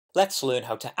Let's learn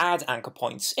how to add anchor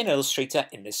points in Illustrator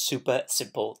in this super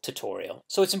simple tutorial.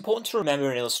 So it's important to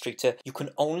remember in Illustrator, you can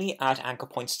only add anchor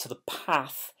points to the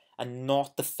path and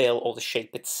not the fill or the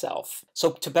shape itself.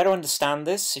 So to better understand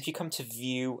this, if you come to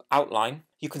View, Outline,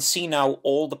 you can see now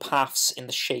all the paths in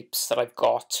the shapes that I've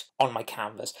got on my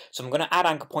canvas. So I'm going to add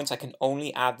anchor points. I can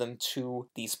only add them to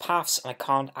these paths, and I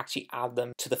can't actually add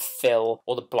them to the fill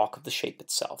or the block of the shape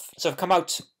itself. So I've come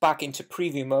back into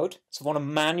preview mode. So if I want to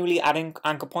manually add in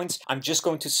anchor points, I'm just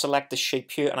going to select the shape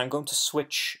here, and I'm going to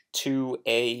switch to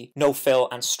a no fill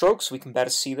and stroke so we can better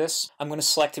see this. I'm going to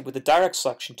select it with the direct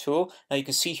selection tool. Now you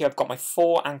can see here I've got my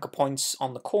 4 anchor points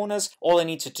on the corners. All I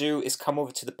need to do is come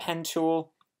over to the pen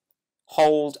tool,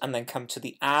 hold, and then come to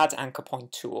the add anchor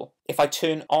point tool. If I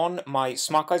turn on my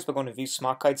smart guides, we're going to view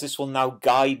smart guides, this will now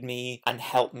guide me and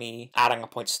help me add anchor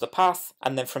points to the path.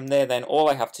 And then from there, then all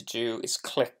I have to do is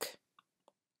click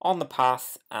on the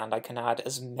path and I can add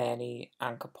as many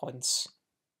anchor points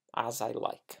as I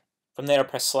like. From there I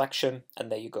press selection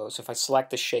and there you go. So if I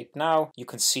select the shape now, you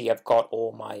can see I've got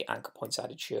all my anchor points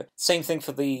added here. Same thing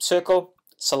for the circle.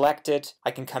 Selected, I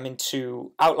can come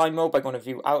into outline mode by going to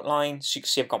view outline. So you can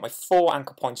see I've got my 4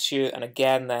 anchor points here, and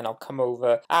again then I'll come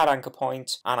over, add anchor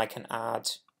point, and I can add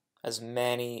as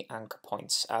many anchor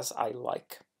points as I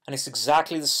like. And it's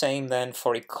exactly the same then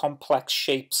for a complex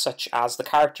shape such as the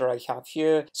character I have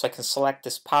here. So I can select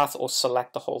this path or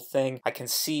select the whole thing. I can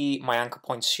see my anchor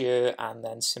points here, and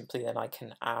then simply then I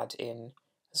can add in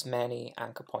as many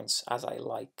anchor points as I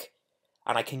like.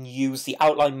 And I can use the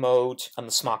outline mode and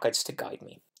the smart guides to guide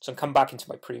me. So I'm come back into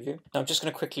my preview. Now I'm just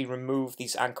going to quickly remove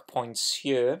these anchor points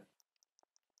here.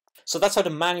 So that's how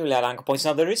to manually add anchor points.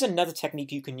 Now there is another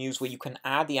technique you can use where you can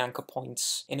add the anchor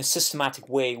points in a systematic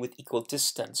way with equal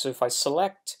distance. So if I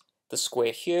select the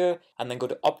square here and then go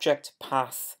to Object,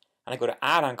 Path, and I go to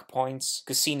add anchor points, you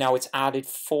can see now it's added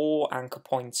 4 anchor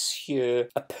points here,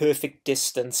 a perfect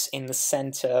distance in the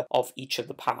center of each of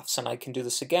the paths. And I can do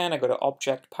this again. I go to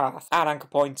Object, Path, add anchor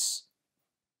points,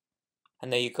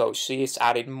 and there you go. See, it's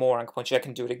added more anchor points. I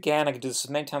can do it again. I can do this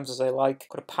as many times as I like.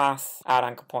 Go to Path, add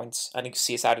anchor points, and you can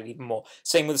see it's added even more.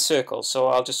 Same with the circle. So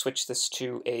I'll just switch this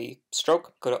to a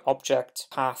stroke. Go to Object,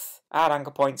 Path, add anchor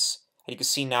points. And you can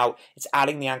see now it's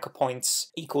adding the anchor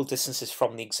points equal distances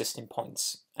from the existing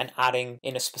points and adding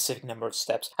in a specific number of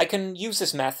steps. I can use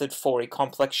this method for a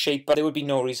complex shape, but there would be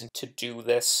no reason to do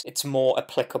this. It's more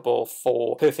applicable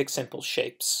for perfect simple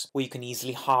shapes where you can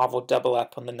easily halve or double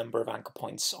up on the number of anchor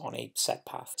points on a set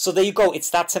path. So there you go. It's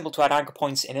that simple to add anchor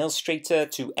points in Illustrator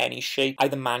to any shape,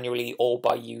 either manually or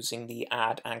by using the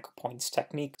add anchor points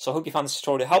technique. So I hope you found this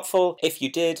tutorial helpful. If you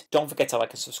did, don't forget to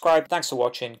like and subscribe. Thanks for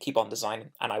watching. Keep on designing,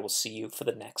 and I will see you for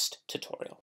the next tutorial.